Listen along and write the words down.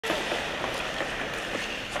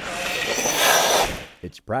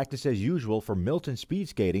It's practice as usual for Milton speed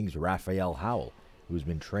skating's Raphael Howell, who's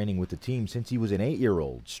been training with the team since he was an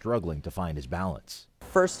 8-year-old, struggling to find his balance.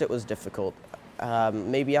 First it was difficult.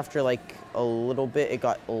 Maybe after like a little bit it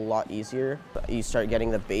got a lot easier. You start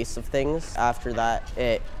getting the base of things. After that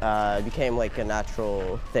it became like a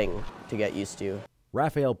natural thing to get used to.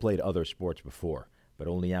 Raphael played other sports before, but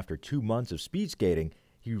only after 2 months of speed skating,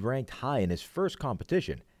 he ranked high in his first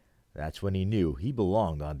competition. That's when he knew he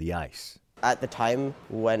belonged on the ice. At the time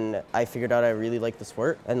when I figured out I really liked the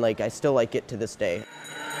sport, and I still like it to this day.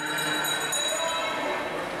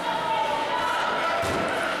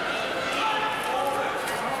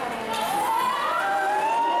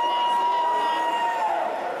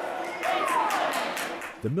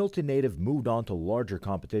 The Milton native moved on to larger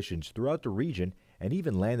competitions throughout the region and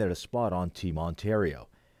even landed a spot on Team Ontario.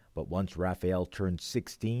 But once Raphael turned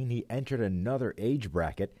 16, he entered another age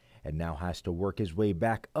bracket and now has to work his way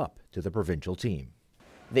back up to the provincial team.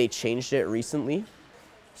 They changed it recently,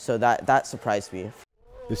 so that surprised me.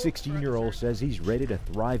 The 16-year-old says he's ready to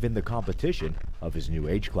thrive in the competition of his new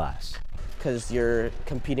age class. Because you're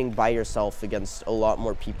competing by yourself against a lot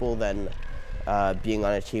more people than being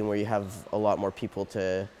on a team where you have a lot more people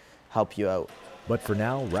to help you out. But for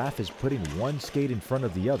now, Raph is putting one skate in front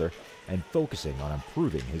of the other and focusing on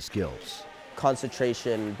improving his skills.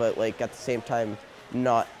 Concentration, but at the same time,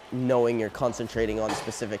 not knowing you're concentrating on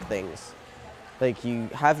specific things. You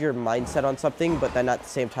have your mindset on something, but then at the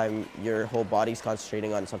same time, your whole body's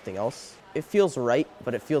concentrating on something else. It feels right,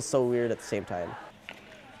 but it feels so weird at the same time.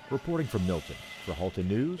 Reporting from Milton, for Halton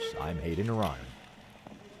News, I'm Hayden Orion.